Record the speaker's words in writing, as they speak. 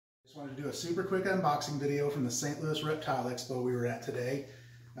Wanted to do a super quick unboxing video from the St. Louis Reptile Expo we were at today.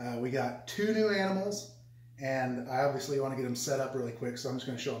 We got 2 new animals, and I obviously want to get them set up really quick, so I'm just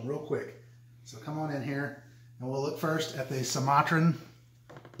going to show them real quick. So come on in here, and we'll look first at the Sumatran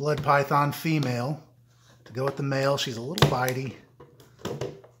blood python female. To go with the male, she's a little bitey,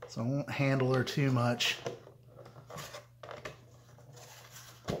 so I won't handle her too much.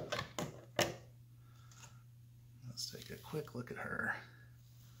 Let's take a quick look at her.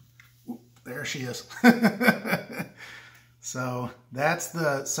 There she is. So that's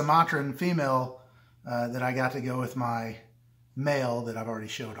the Sumatran female that I got to go with my male that I've already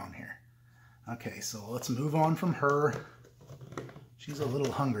showed on here. Okay, so let's move on from her. She's a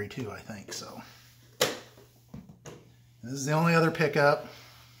little hungry too, I think. So this is the only other pickup.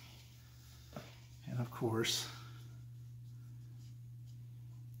 And of course,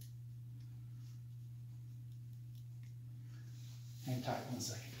 hang tight 1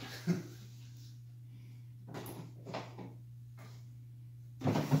 second.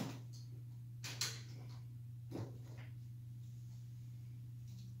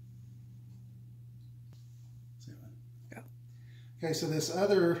 Okay, so this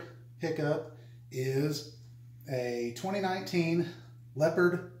other pickup is a 2019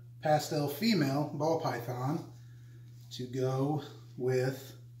 leopard pastel female ball python to go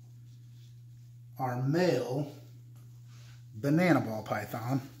with our male banana ball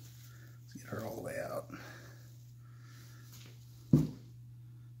python. Let's get her all the way out. And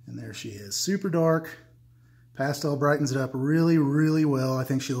there she is, super dark. Pastel brightens it up really, really well. I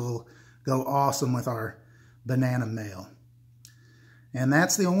think she'll go awesome with our banana male. And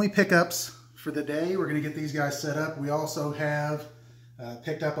that's the only pickups for the day. We're going to get these guys set up. We also have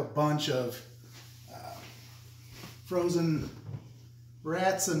picked up a bunch of frozen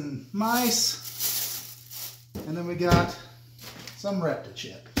rats and mice. And then we got some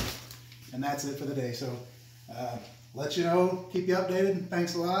reptile. And that's it for the day. So let you know, keep you updated.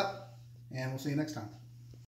 Thanks a lot, and we'll see you next time.